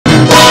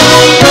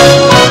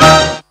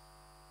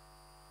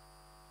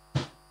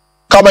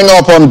Coming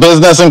up on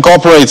Business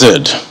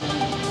Incorporated.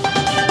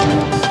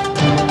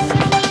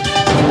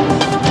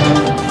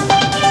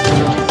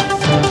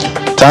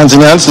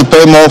 Tanzanians to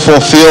pay more for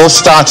fuel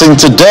starting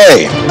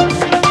today.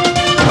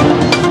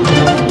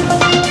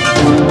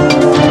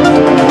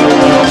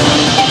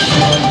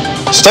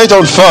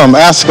 State-owned firm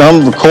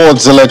Eskom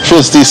records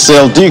electricity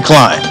sale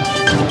decline.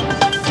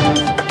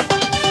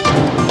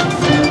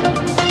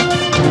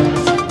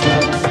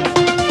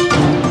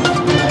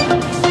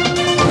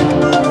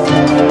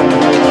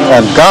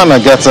 And Ghana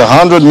gets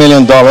 $100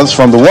 million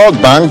from the World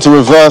Bank to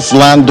reverse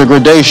land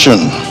degradation.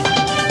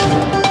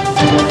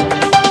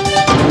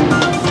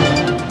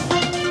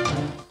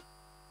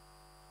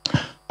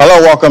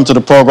 Hello, welcome to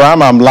the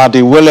program. I'm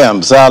Ladi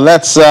Williams.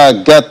 Let's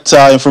get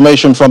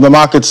information from the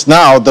markets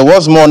now. There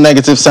was more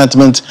negative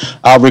sentiment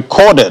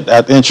recorded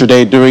at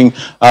intraday during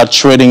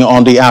trading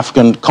on the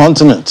African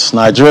continent.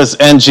 Nigeria's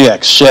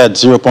NGX shed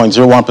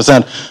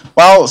 0.01%,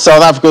 while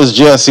South Africa's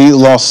GSE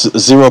lost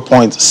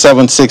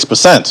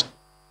 0.76%.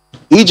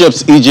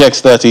 Egypt's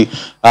EGX30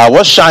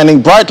 was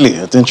shining brightly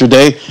at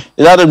intraday.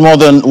 It added more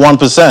than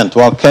 1%,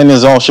 while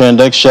Kenya's all-share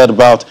index shed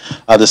about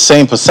the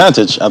same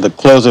percentage at the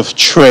close of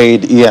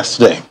trade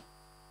yesterday.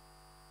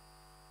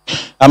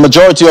 A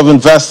majority of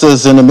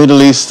investors in the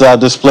Middle East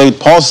displayed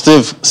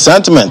positive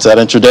sentiment at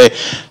intraday.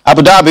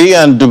 Abu Dhabi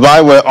and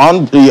Dubai were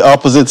on the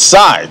opposite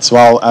sides.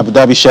 While Abu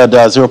Dhabi shed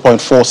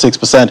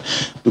 0.46%,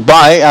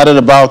 Dubai added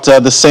about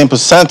the same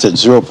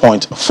percentage,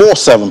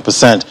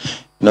 0.47%.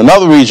 In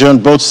another region,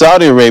 both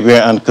Saudi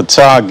Arabia and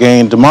Qatar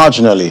gained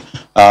marginally,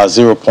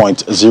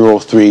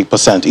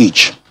 0.03%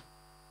 each.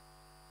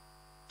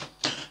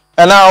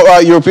 And now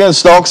European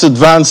stocks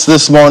advanced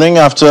this morning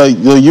after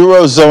the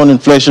Eurozone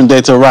inflation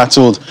data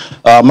rattled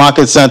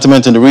market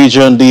sentiment in the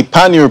region. The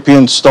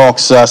pan-European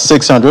stocks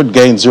 600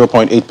 gained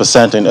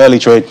 0.8% in early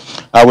trade,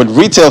 with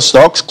retail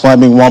stocks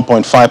climbing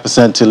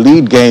 1.5% to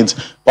lead gains,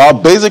 while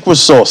basic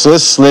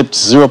resources slipped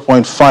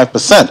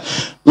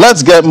 0.5%.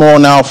 Let's get more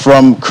now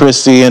from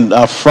Christy in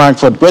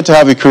Frankfurt. Great to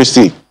have you,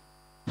 Christy.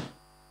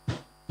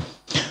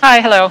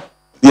 Hi, hello.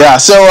 Yeah,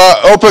 so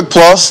OPEC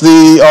Plus,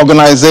 the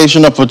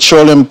Organization of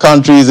Petroleum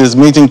Countries, is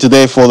meeting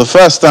today for the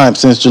first time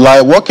since July.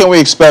 What can we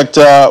expect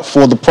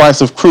for the price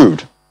of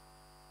crude?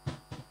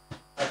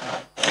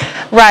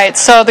 Right,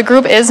 so the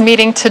group is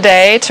meeting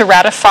today to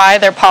ratify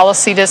their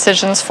policy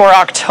decisions for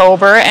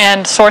October,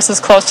 and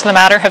sources close to the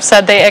matter have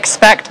said they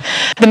expect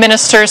the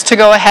ministers to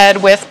go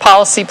ahead with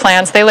policy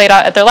plans they laid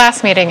out at their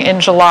last meeting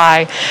in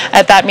July.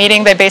 At that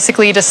meeting, they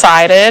basically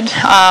decided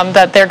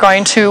that they're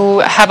going to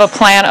have a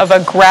plan of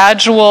a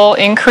gradual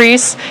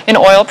increase in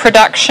oil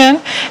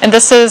production, and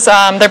this is,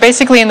 they're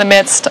basically in the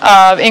midst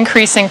of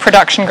increasing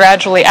production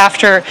gradually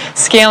after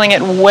scaling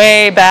it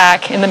way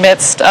back in the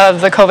midst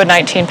of the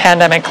COVID-19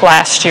 pandemic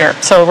last year.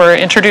 So we're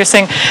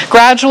introducing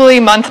gradually,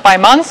 month by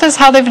month, is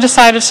how they've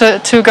decided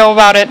to go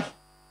about it.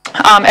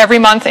 Every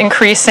month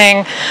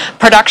increasing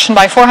production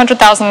by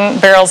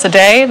 400,000 barrels a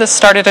day. This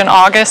started in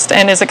August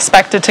and is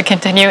expected to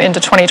continue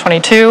into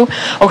 2022,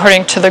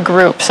 according to the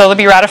group. So they'll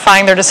be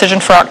ratifying their decision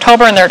for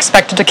October, and they're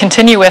expected to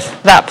continue with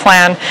that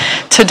plan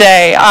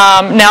today.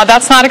 Now,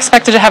 that's not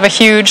expected to have a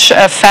huge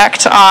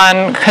effect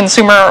on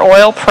consumer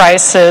oil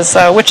prices,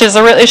 which is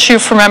a real issue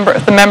for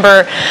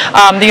the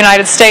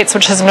United States,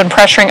 which has been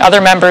pressuring other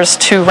members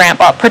to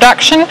ramp up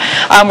production.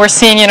 We're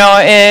seeing,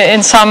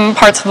 in some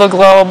parts of the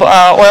globe,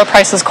 oil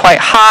prices quite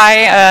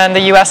high, and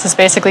the U.S. is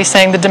basically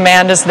saying the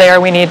demand is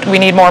there. We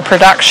need more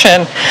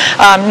production.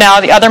 Now,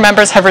 the other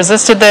members have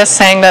resisted this,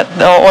 saying that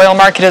the oil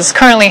market is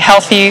currently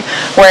healthy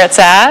where it's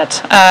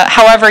at.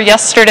 However,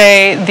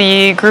 yesterday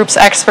the group's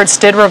experts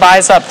did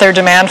revise up their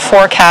demand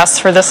forecasts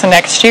for this and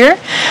next year.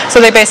 So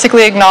they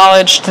basically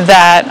acknowledged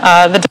that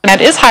the demand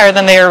is higher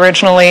than they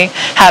originally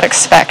had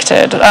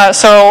expected.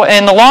 So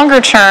in the longer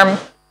term,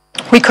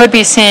 we could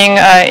be seeing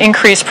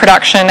increased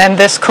production, and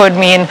this could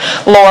mean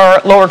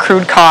lower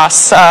crude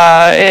costs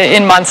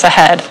in months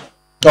ahead.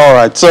 All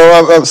right, so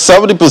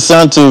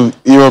 70% of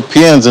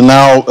Europeans are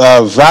now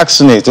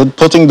vaccinated,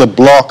 putting the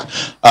bloc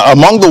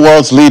among the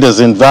world's leaders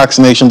in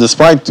vaccination,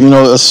 despite,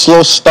 a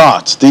slow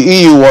start. The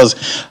EU was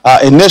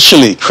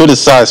initially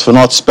criticized for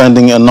not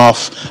spending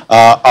enough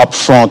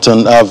upfront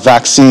on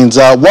vaccines.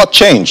 What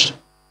changed?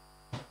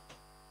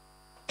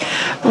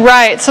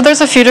 Right. So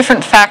there's a few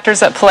different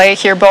factors at play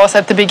here, both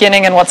at the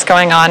beginning and what's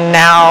going on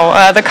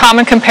now. The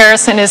common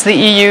comparison is the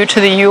EU to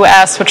the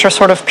U.S., which are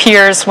sort of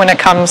peers when it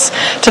comes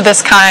to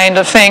this kind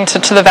of thing,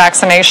 to the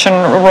vaccination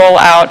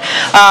rollout.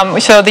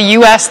 So the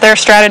U.S., their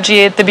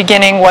strategy at the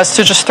beginning was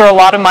to just throw a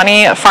lot of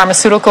money at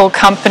pharmaceutical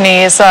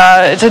companies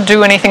to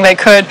do anything they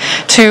could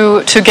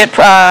to get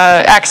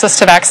access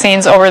to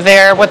vaccines over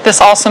there. What this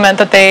also meant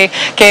that they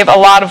gave a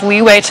lot of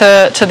leeway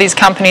to these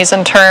companies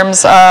in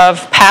terms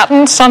of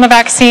patents on the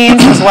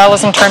vaccines, as well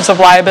as in terms of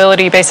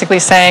liability, basically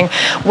saying,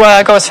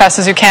 well, go as fast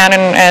as you can,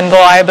 and the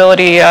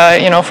liability,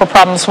 for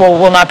problems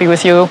will not be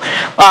with you,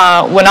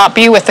 will not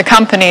be with the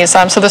companies.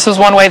 So this was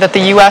one way that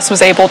the U.S.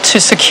 was able to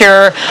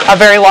secure a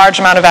very large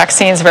amount of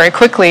vaccines very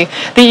quickly.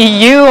 The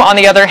EU, on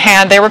the other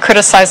hand, they were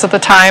criticized at the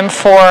time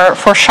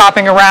for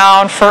shopping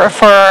around, for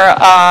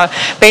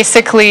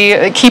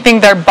basically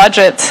keeping their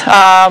budget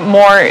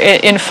more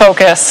in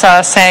focus,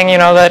 saying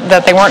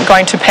that they weren't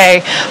going to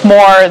pay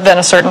more than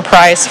a certain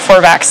price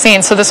for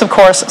vaccines. So this, of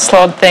course,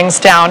 slowed things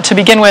down to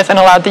begin with and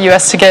allowed the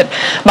U.S. to get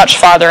much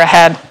farther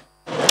ahead.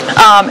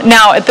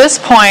 Now, at this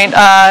point,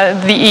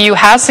 the EU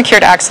has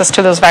secured access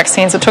to those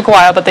vaccines. It took a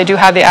while, but they do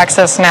have the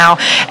access now.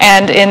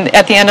 And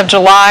at the end of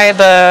July,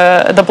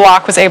 the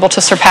bloc was able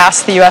to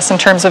surpass the U.S. in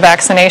terms of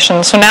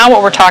vaccination. So now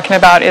what we're talking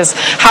about is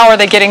how are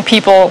they getting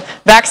people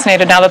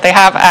vaccinated now that they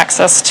have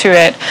access to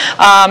it.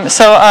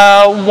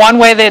 One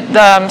way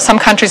that some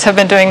countries have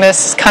been doing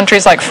this,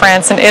 countries like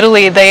France and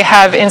Italy, they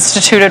have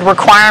instituted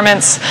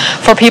requirements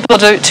for people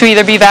to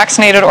either be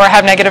vaccinated or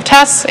have negative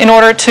tests in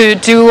order to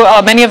do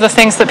many of the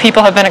things that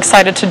people have been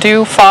excited to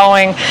do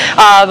following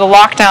the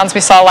lockdowns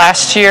we saw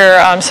last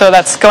year. So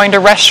that's going to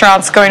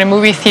restaurants, going to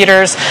movie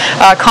theaters,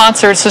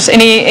 concerts, just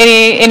any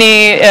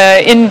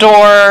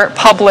indoor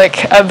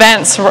public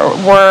events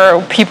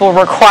where people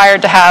were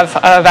required to have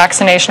a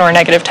vaccination or a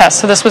negative test.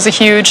 So this was a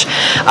huge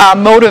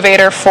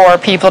motivator for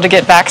people to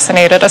get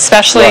vaccinated,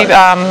 especially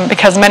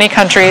because many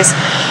countries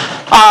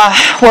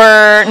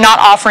were not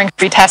offering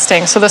free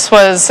testing. So this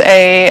was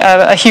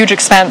a huge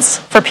expense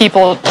for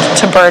people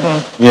to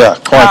burden. Yeah,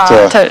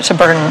 quite. To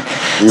burden.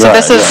 So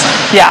this is,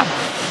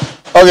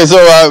 Okay,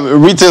 so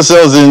retail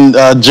sales in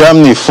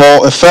Germany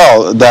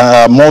fell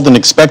more than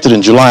expected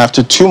in July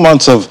after 2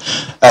 months of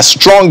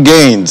strong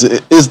gains.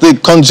 Is the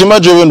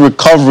consumer-driven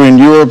recovery in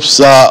Europe's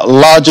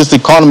largest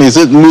economy, is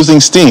it losing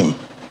steam?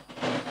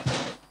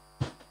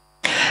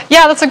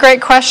 Yeah, that's a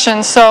great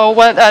question. So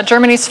what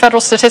Germany's Federal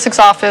Statistics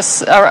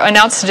Office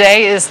announced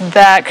today is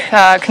that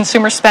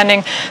consumer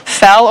spending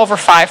fell over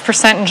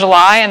 5% in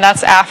July, and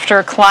that's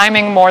after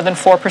climbing more than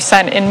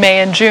 4% in May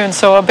and June,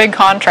 so a big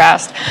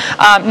contrast.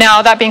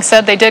 Now, that being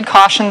said, they did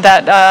caution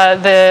that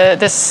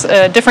this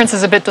difference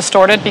is a bit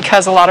distorted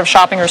because a lot of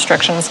shopping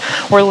restrictions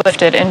were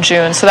lifted in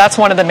June. So that's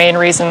one of the main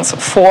reasons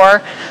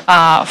for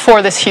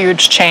this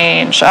huge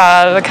change.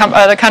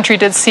 The country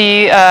did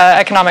see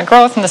economic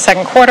growth in the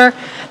second quarter,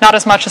 not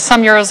as much as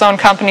some Eurozone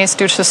companies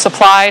due to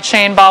supply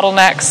chain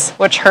bottlenecks,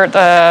 which hurt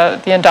the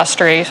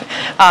industry.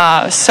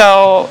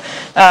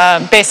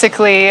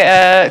 Basically,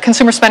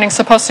 consumer spending is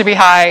supposed to be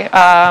high,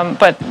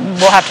 but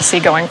we'll have to see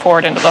going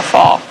forward into the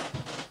fall.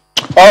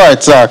 All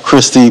right,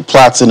 Christy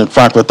Platson in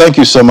Frankfurt, thank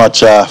you so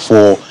much for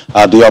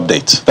the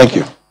update. Thank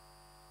you.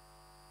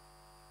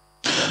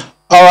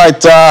 All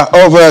right,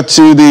 over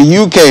to the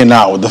UK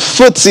now. The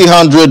FTSE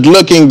 100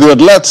 looking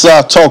good. Let's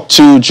talk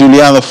to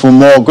Juliana for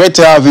more. Great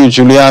to have you,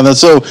 Juliana.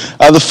 So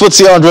the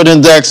FTSE 100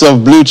 index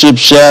of blue chip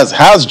shares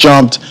has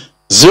jumped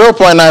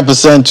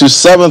 0.9% to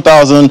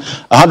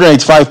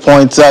 7,185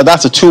 points.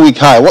 That's a 2-week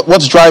high.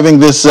 What's driving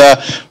this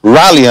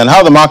rally, and how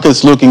are the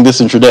markets looking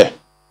this intraday?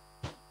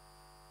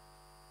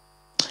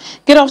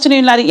 Good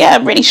afternoon, Laddie. Yeah,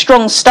 really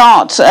strong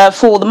start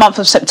for the month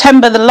of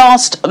September, the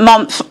last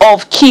month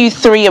of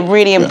Q3, a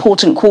really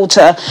important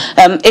quarter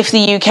if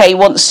the UK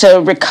wants to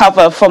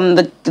recover from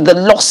the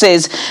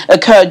losses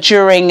occurred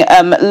during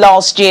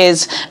last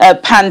year's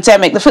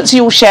pandemic. The FTSE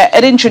All Share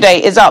at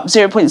intraday is up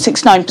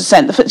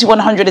 0.69%, the FTSE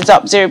 100 is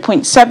up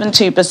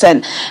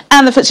 0.72%,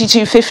 and the FTSE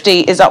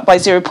 250 is up by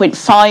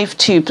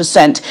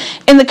 0.52%.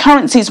 In the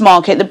currencies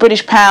market, the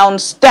British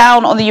pound's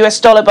down on the US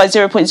dollar by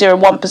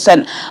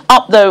 0.01%,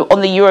 up though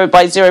on the euro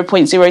by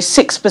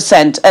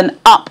 0.06%, and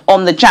up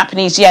on the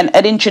Japanese yen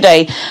at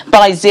intraday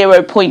by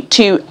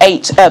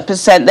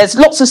 0.28%. There's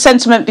lots of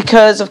sentiment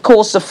because, of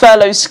course, the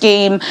furlough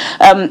scheme,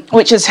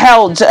 which has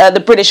held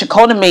the British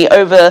economy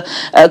over,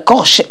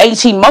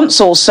 18 months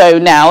or so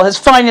now, has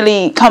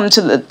finally come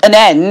to an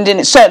end, and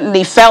it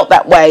certainly felt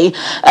that way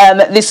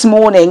this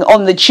morning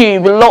on the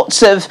tube.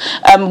 Lots of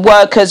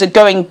workers are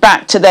going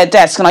back to their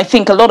desks, and I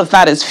think a lot of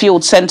that has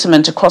fueled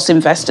sentiment across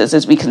investors,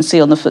 as we can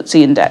see on the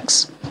FTSE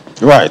index.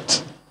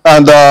 Right.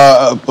 And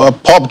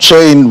pub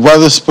chain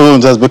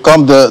Wetherspoons has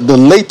become the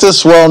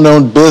latest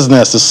well-known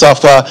business to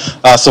suffer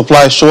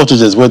supply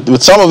shortages.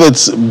 With some of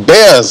its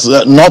beers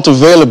not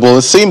available,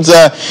 it seems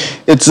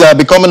it's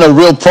becoming a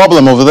real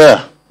problem over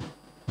there.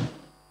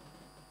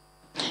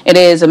 It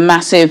is a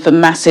massive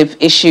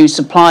issue.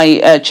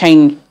 Supply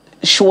chain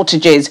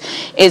shortages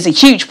is a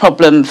huge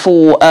problem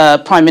for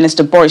Prime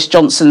Minister Boris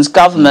Johnson's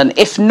government,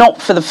 if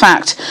not for the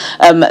fact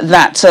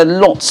that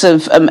lots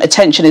of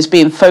attention is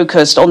being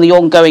focused on the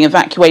ongoing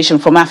evacuation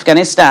from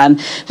Afghanistan.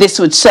 This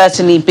would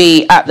certainly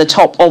be at the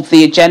top of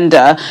the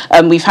agenda.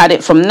 We've had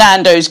it from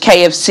Nando's,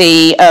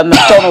 KFC,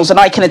 McDonald's, and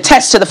I can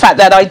attest to the fact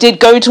that I did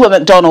go to a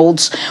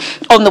McDonald's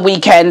on the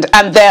weekend,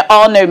 and there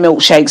are no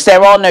milkshakes,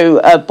 there are no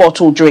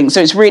bottled drinks,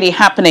 so it's really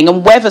happening.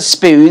 And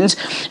Wetherspoons,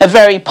 a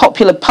very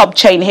popular pub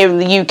chain here in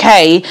the UK,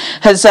 UK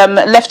has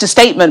left a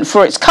statement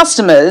for its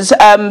customers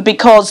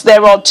because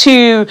there are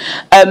two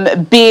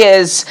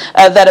beers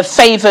that are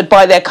favoured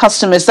by their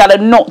customers that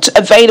are not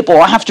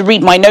available. I have to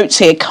read my notes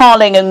here.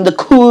 Carling and the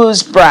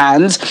Coors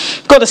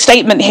brands got a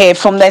statement here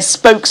from their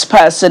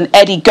spokesperson,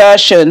 Eddie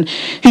Gershon,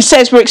 who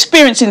says, we're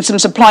experiencing some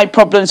supply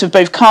problems with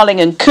both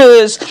Carling and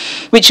Coors,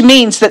 which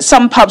means that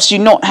some pubs do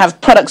not have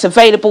products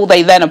available.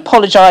 They then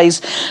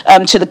apologise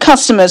to the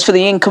customers for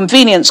the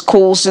inconvenience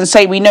caused and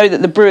say, we know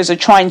that the brewers are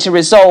trying to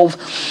resolve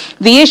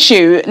the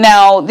issue.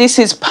 Now, this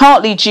is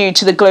partly due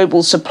to the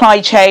global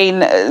supply chain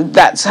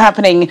that's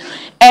happening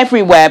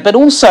everywhere, but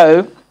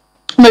also,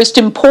 most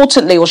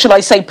importantly, or should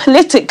I say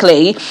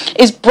politically,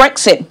 is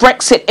Brexit.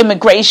 Brexit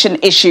immigration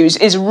issues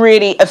is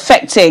really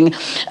affecting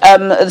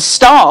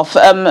staff.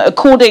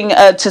 According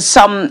to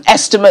some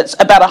estimates,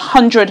 about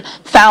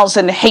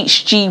 100,000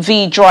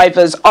 HGV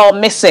drivers are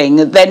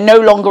missing. They're no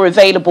longer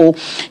available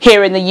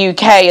here in the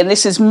UK, and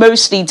this is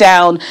mostly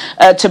down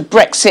to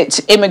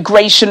Brexit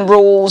immigration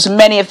rules.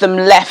 Many of them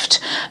left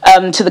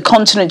to the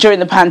continent during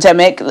the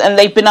pandemic, and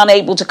they've been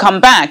unable to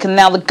come back. And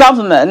now the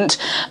government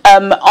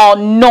are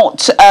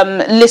not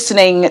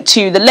listening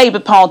to the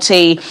Labour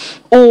Party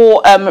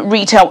or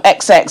Retail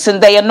XX,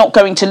 and they are not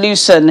going to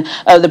loosen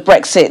the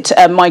Brexit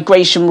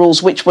migration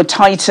rules, which were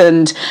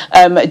tightened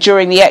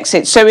during the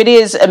exit. So it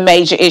is a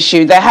major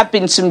issue. There have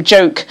been some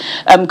joke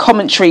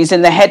commentaries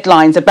in the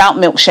headlines about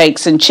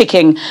milkshakes and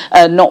chicken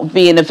not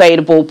being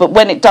available, but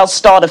when it does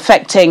start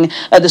affecting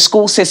the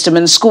school system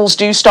and schools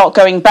do start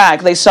going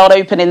back, they start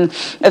opening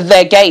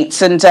their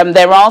gates, and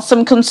there are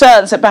some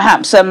concerns that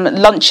perhaps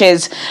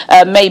lunches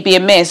may be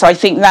amiss. I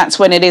think that's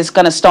when it is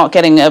going to start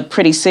getting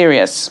pretty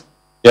serious.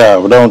 Yeah,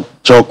 we don't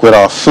joke with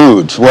our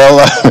food.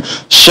 Well,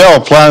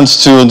 Shell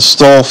plans to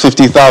install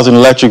 50,000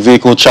 electric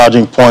vehicle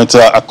charging points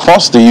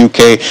across the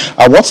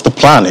UK. What's the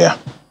plan here?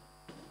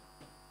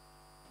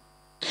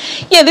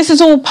 Yeah, this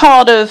is all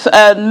part of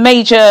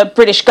major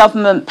British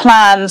government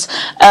plans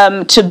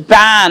to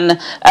ban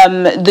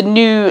the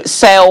new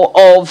sale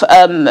of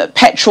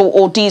petrol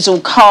or diesel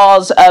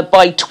cars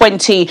by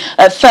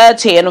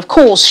 2030. And of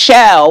course,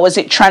 Shell, as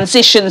it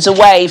transitions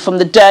away from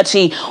the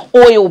dirty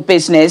oil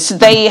business,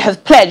 they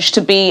have pledged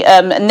to be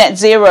net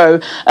zero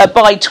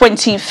by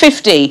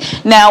 2050.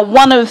 Now,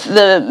 one of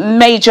the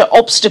major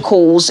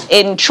obstacles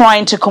in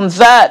trying to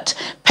convert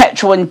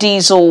petrol and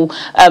diesel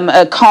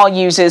car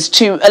users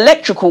to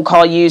electrical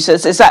car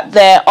users is that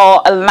there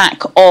are a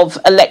lack of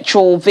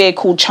electrical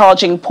vehicle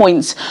charging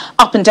points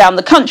up and down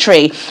the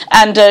country.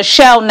 And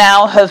Shell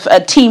now have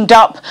teamed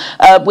up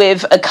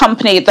with a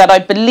company that I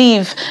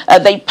believe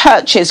they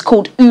purchased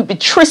called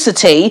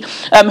Ubitricity,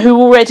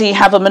 who already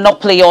have a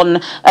monopoly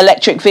on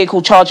electric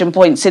vehicle charging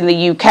points in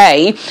the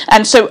UK.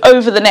 And so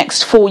over the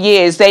next 4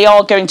 years, they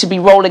are going to be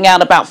rolling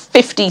out about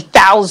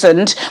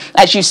 50,000,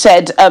 as you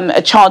said,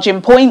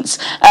 charging points.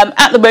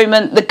 At the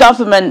moment, the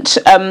government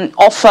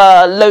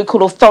offer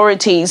local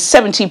authorities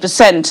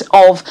 70%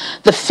 of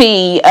the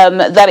fee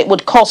that it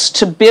would cost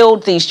to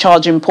build these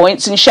charging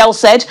points, and Shell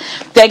said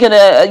they're going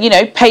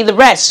to, pay the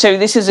rest. So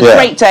this is a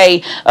great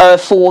day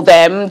for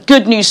them.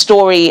 Good news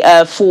story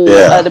for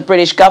the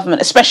British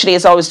government, especially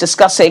as I was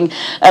discussing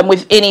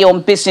with Innie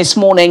on Business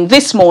Morning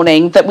this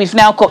morning, that we've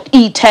now got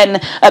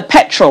E10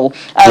 petrol,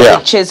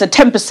 which is a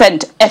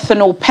 10%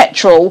 ethanol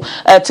petrol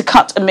to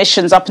cut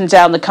emissions up and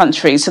down the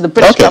country. So the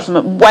British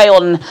government way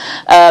on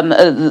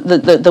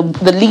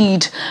the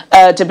lead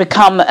to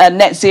become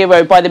net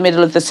zero by the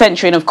middle of the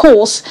century. And of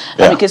course,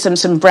 it gives them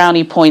some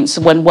brownie points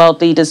when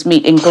world leaders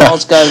meet in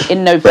Glasgow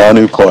in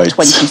November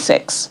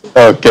 26.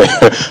 Okay.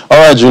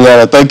 All right,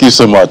 Juliana, thank you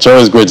so much.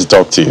 Always great to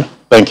talk to you.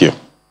 Thank you.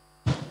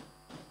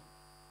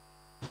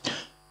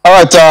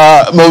 All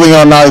right, moving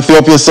on now,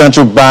 Ethiopia's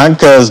central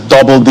bank has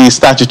doubled the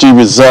statutory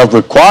reserve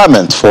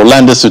requirement for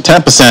lenders to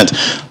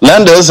 10%.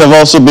 Lenders have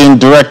also been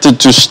directed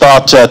to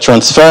start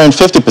transferring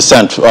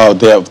 50%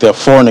 of their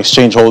foreign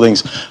exchange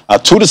holdings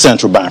to the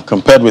central bank,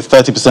 compared with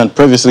 30%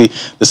 previously.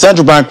 The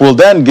central bank will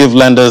then give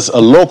lenders a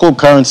local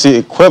currency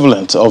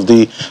equivalent of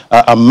the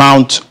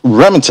amount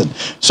remitted.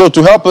 So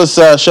to help us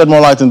shed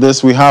more light on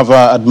this, we have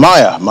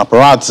Admire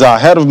Maparadza,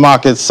 head of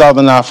markets,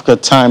 Southern Africa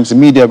Times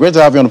Media. Great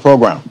to have you on the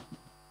program.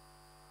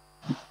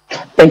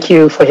 Thank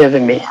you for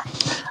having me.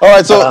 All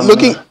right,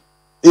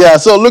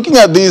 so looking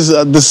at these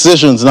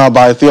decisions now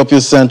by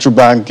Ethiopia's central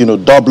bank,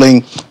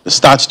 doubling the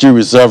statutory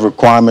reserve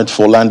requirement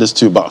for lenders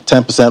to about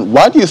 10%,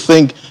 why do you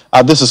think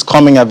this is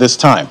coming at this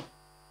time?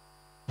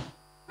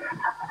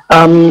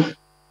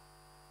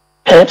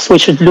 Perhaps we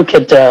should look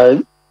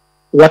at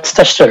what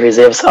statutory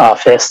reserves are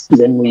first,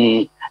 then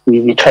we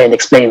try and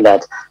explain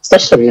that.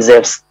 Statutory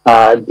reserves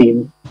are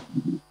the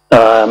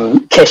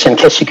cash and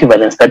cash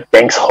equivalents that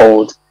banks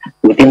hold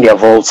within their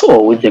vaults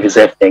or with the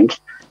Reserve Bank.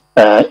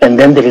 And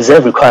then the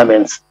reserve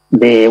requirements,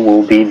 they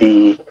will be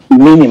the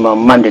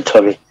minimum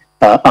mandatory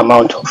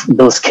amount of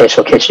those cash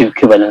or cash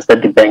equivalents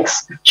that the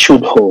banks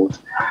should hold.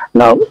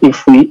 Now,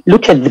 if we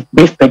look at the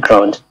brief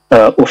background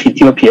of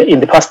Ethiopia, in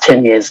the past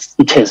 10 years,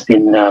 it has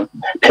been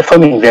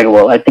performing very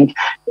well. I think,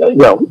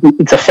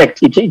 it's a fact,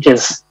 it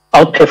has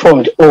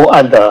outperformed all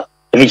other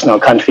regional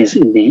countries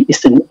in the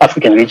Eastern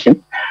African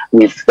region,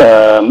 with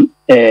a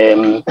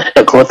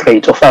growth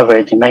rate of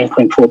average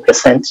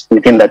 9.4%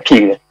 within that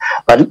period.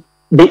 But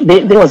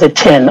there was a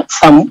turn at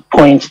some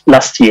point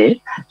last year,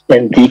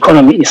 and the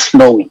economy is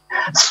slowing.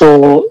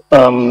 So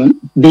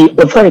the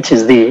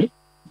authorities there,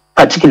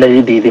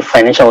 particularly the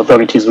financial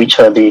authorities, which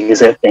are the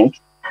Reserve Bank,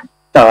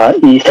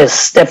 it has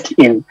stepped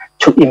in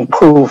to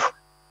improve,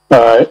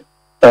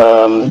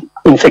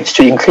 in fact,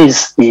 to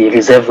increase the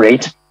reserve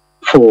rate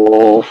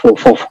for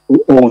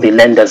all the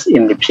lenders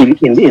in the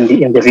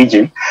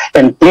region.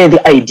 And there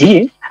the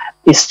idea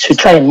is to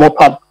try and mop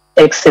up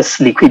excess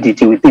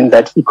liquidity within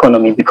that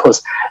economy,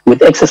 because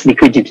with excess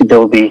liquidity there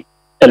will be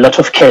a lot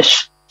of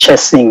cash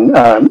chasing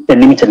a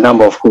limited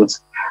number of goods.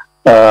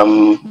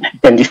 And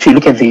if you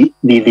look at the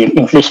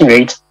inflation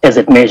rate as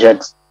it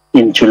measured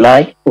in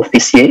July of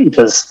this year, it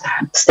was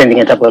standing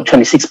at about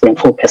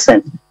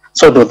 26.4%.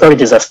 So the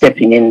authorities are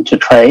stepping in to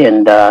try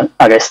and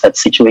arrest that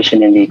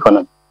situation in the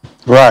economy.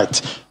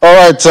 Right. All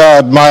right,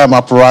 Maya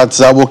Maparat,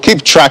 we'll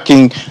keep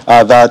tracking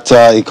that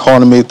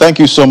economy. Thank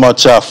you so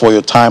much for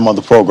your time on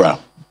the program.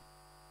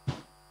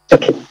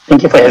 Okay,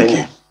 thank you for having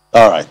me.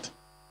 All right.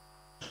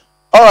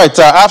 All right,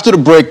 after the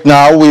break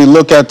now, we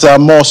look at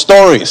more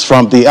stories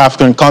from the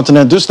African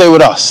continent. Do stay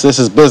with us. This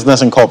is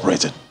Business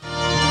Incorporated.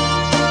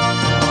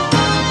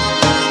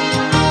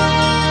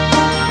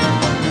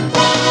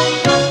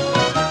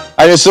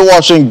 And you're still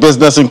watching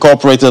Business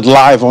Incorporated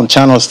live on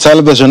Channels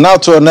Television. Now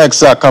to our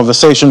next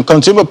conversation.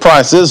 Consumer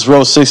prices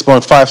rose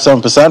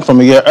 6.57%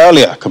 from a year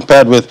earlier,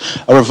 compared with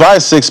a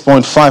revised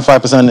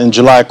 6.55% in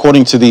July,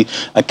 according to the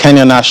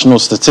Kenya National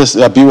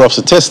Bureau of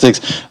Statistics.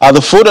 The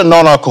food and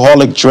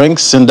non-alcoholic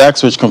drinks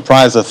index, which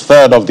comprised a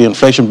third of the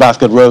inflation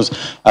basket, rose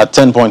at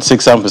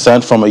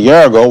 10.67% from a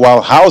year ago,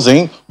 while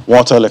housing,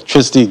 water,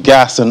 electricity,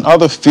 gas, and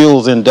other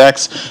fuels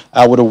index,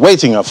 with a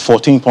weighting of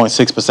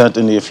 14.6%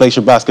 in the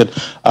inflation basket,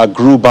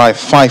 grew by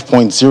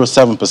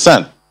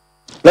 5.07%.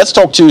 Let's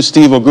talk to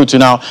Steve Ogutu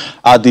now,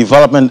 a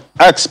development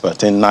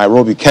expert in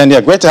Nairobi,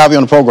 Kenya. Great to have you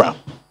on the program.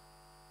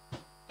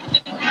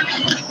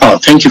 Oh,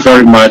 thank you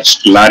very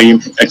much, Larry.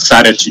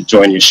 Excited to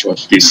join your show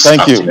this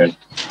afternoon.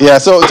 Yeah,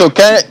 so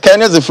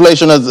Kenya's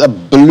inflation has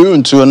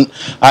ballooned to an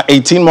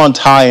 18-month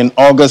high in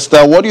August.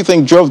 What do you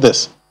think drove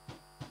this?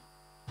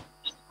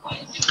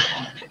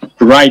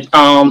 Right.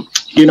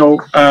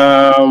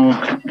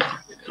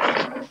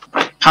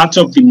 Part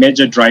of the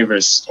major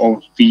drivers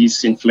of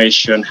this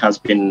inflation has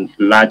been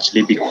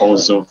largely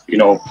because of,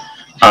 the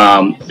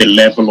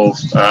level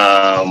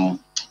of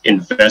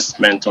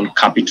investment on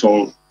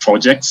capital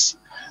projects.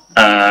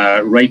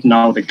 Right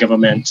now, the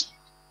government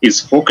is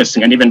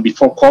focusing, and even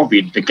before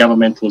COVID, the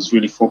government was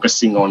really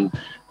focusing on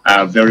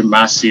very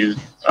massive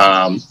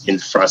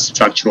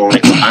infrastructural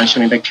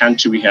expansion in the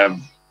country. We have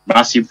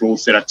massive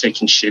roads that are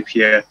taking shape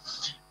here.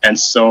 And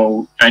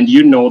so,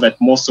 that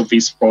most of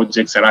these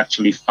projects are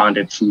actually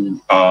funded through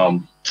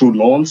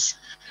loans.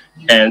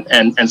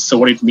 And so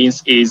what it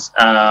means is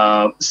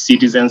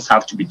citizens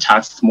have to be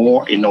taxed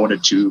more in order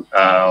to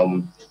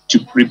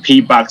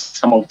repay back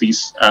some of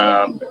these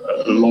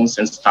loans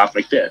and stuff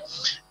like that.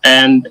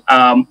 And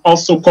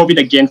also COVID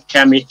again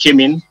came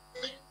in,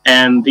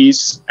 and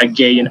this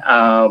again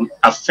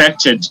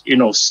affected,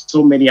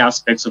 so many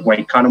aspects of our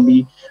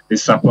economy. The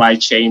supply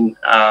chain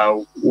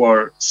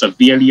were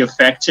severely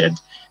affected.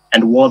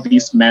 And what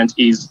this meant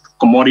is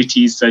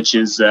commodities such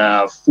as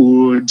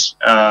food,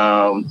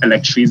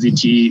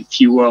 electricity,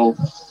 fuel,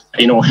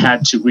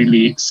 had to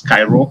really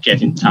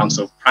skyrocket in terms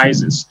of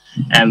prices.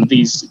 And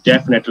this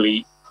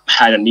definitely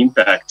had an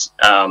impact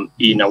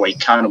in our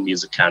economy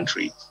as a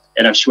country.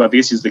 And I'm sure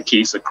this is the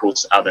case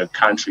across other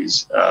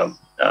countries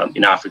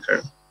in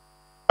Africa.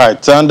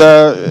 Right, and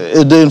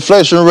the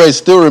inflation rate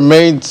still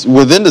remains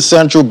within the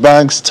central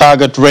bank's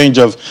target range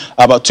of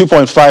about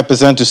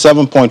 2.5% to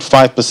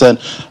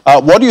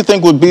 7.5%. What do you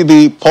think would be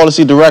the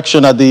policy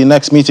direction at the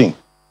next meeting?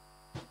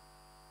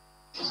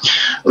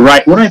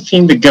 Right, what I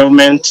think the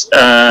government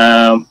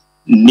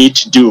need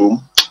to do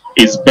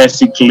is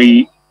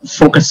basically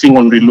focusing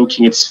on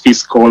relooking its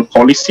fiscal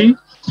policy.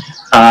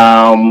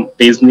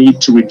 There's need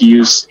to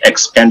reduce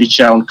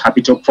expenditure on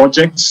capital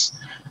projects,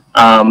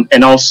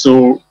 and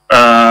also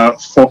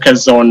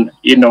focus on,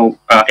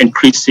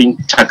 increasing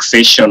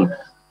taxation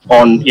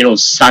on,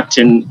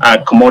 certain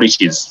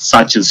commodities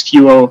such as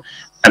fuel,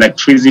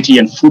 electricity,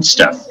 and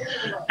foodstuff.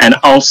 And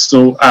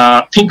also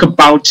think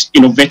about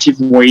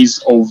innovative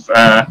ways of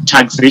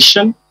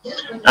taxation.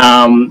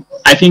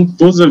 I think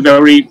those are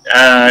very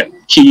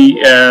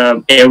key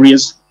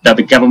areas that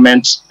the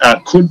government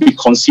could be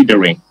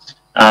considering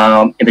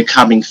in the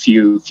coming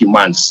few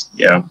months.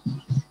 Yeah.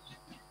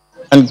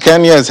 And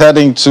Kenya is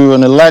heading to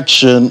an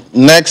election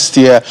next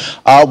year.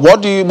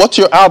 What's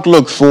your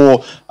outlook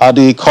for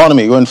the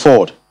economy going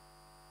forward?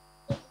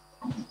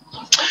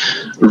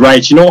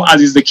 Right.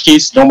 As is the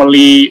case,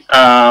 normally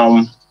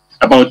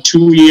about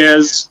 2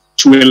 years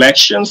to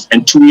elections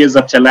and 2 years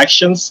after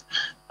elections,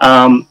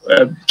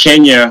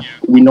 Kenya,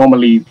 we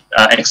normally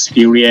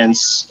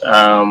experience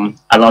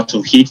a lot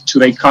of hit to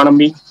the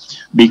economy.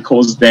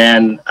 because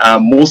then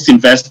most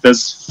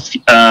investors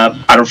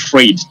are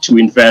afraid to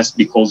invest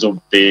because of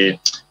the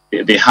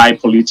high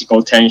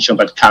political tension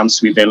that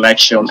comes with the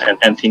election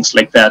and things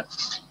like that.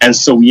 And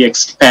so we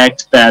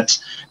expect that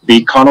the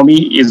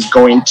economy is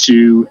going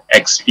to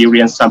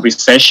experience some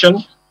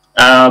recession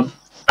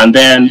and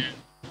then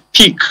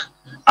peak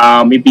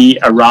maybe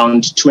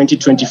around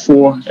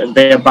 2024,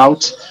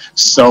 thereabout.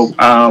 So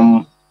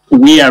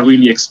we are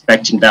really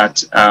expecting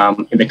that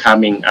in the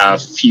coming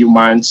few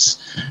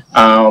months.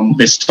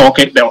 The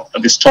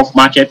stock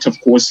market,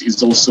 of course,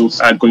 is also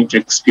going to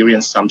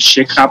experience some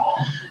shakeup.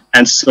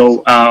 And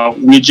so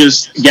we're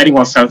just getting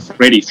ourselves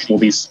ready for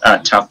these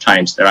tough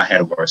times that are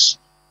ahead of us.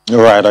 All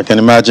right, I can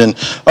imagine.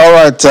 All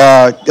right,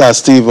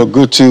 Steve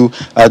Ogutu,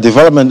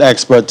 development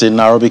expert in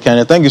Nairobi,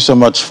 Kenya. Thank you so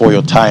much for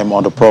your time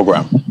on the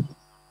program.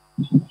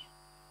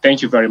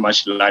 Thank you very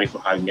much, Larry, for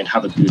having me, and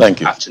have a good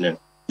afternoon.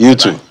 You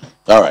too.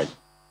 All right.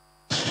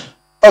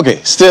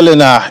 Okay, still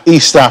in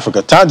East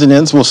Africa,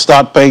 Tanzanians will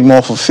start paying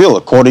more for fuel,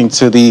 according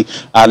to the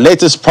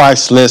latest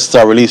price list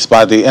released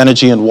by the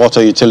Energy and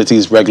Water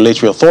Utilities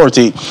Regulatory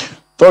Authority.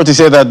 Authorities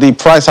say that the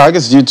price hike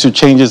is due to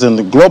changes in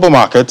the global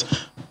market.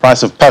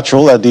 Price of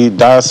petrol at the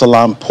Dar es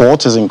Salaam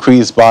port has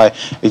increased by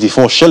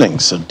 84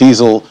 shillings,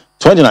 diesel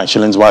 29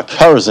 shillings, while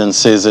kerosene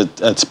says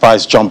its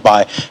price jumped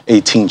by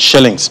 18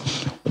 shillings.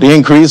 With the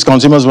increase,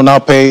 consumers will now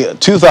pay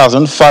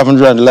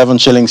 2,511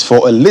 shillings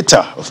for a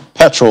litre of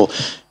petrol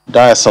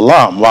Dar es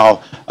Salaam,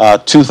 while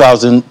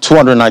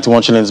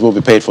 2,291 shillings will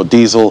be paid for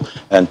diesel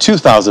and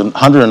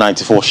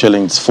 2,194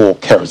 shillings for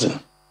kerosene.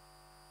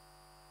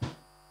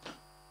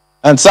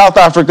 And South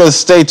Africa's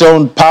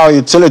state-owned power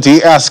utility,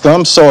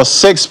 Eskom, saw a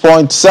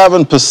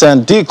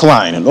 6.7%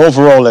 decline in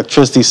overall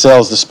electricity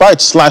sales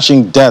despite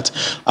slashing debt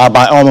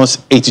by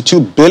almost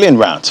 82 billion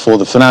rand for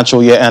the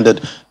financial year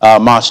ended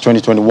March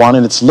 2021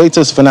 in its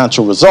latest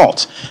financial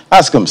results.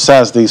 Eskom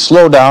says the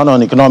slowdown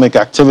on economic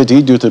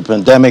activity due to the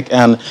pandemic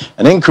and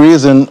an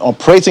increase in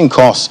operating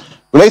costs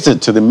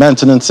related to the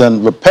maintenance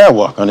and repair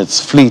work on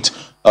its fleet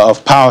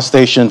of power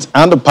stations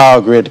and the power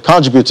grid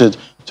contributed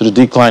to the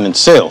decline in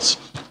sales.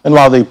 And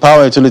while the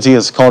power utility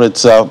has called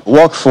its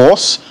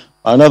workforce,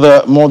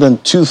 another more than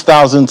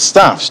 2,000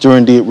 staffs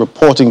during the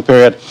reporting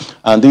period,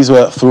 and these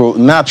were through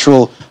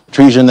natural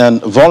attrition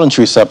and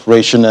voluntary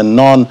separation, and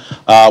none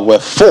were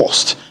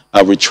forced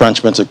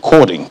retrenchment,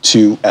 according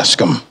to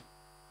Eskom.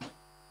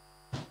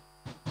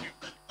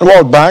 The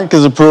World Bank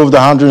has approved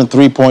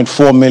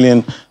 $103.4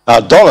 million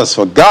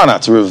for Ghana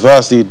to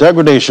reverse the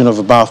degradation of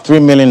about 3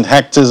 million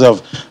hectares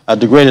of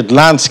degraded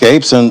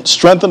landscapes and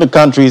strengthen the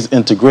country's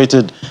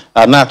integrated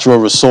natural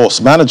resource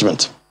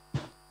management.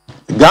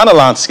 The Ghana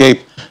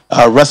Landscape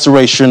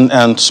Restoration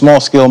and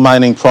Small-Scale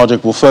Mining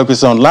Project will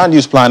focus on land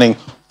use planning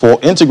for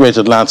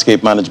integrated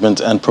landscape management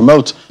and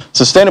promote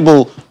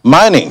sustainable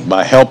mining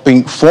by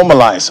helping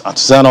formalize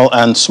artisanal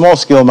and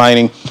small-scale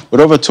mining with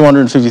over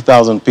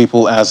 250,000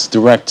 people as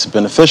direct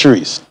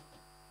beneficiaries.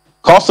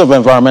 Cost of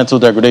environmental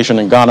degradation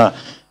in Ghana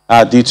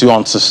due to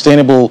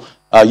unsustainable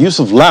use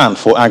of land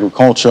for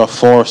agriculture,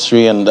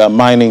 forestry, and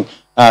mining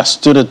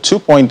stood at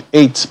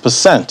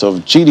 2.8%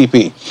 of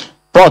GDP.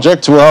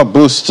 Project will help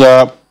boost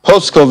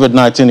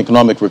post-COVID-19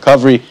 economic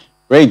recovery,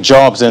 create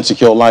jobs, and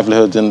secure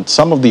livelihoods in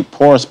some of the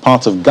poorest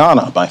parts of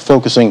Ghana by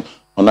focusing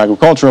on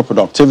agricultural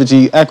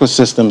productivity,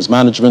 ecosystems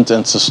management,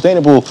 and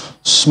sustainable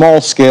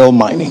small-scale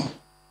mining.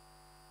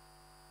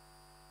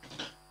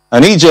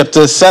 And Egypt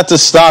is set to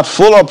start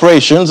full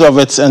operations of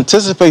its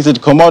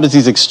anticipated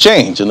commodities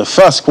exchange in the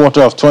first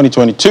quarter of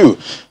 2022.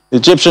 The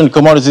Egyptian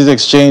Commodities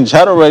Exchange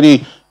had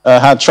already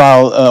had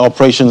trial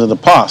operations in the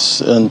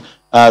past, and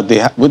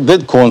they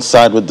did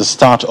coincide with the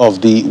start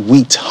of the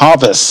wheat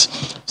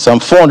harvest. Some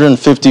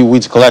 450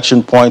 wheat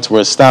collection points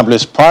were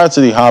established prior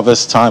to the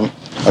harvest time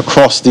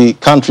across the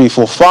country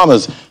for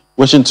farmers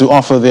wishing to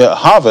offer their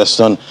harvest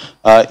on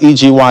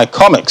EGY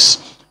Comics.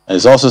 And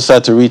is also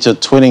set to reach a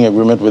twinning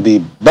agreement with the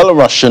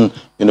Belarusian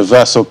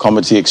Universal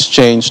Commodity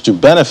Exchange to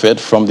benefit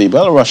from the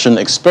Belarusian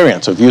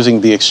experience of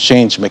using the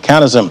exchange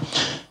mechanism.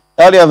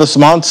 Earlier this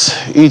month,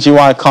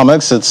 EGY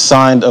Comics had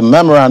signed a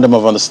memorandum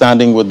of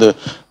understanding with the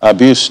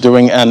BUS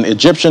during an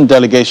Egyptian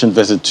delegation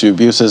visit to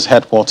BUS's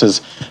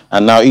headquarters.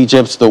 And now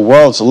Egypt, the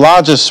world's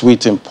largest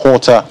wheat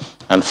importer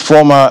and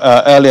former,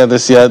 earlier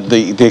this year,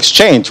 the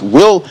exchange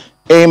will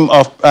aim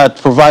at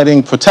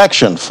providing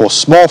protection for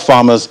small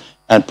farmers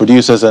and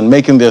producers and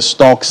making their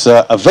stocks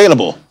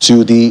available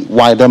to the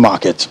wider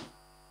market.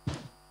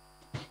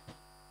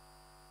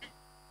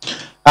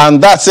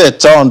 And that's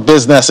it on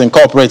Business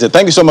Incorporated.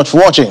 Thank you so much for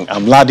watching.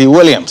 I'm Ladi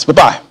Williams.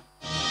 Bye-bye.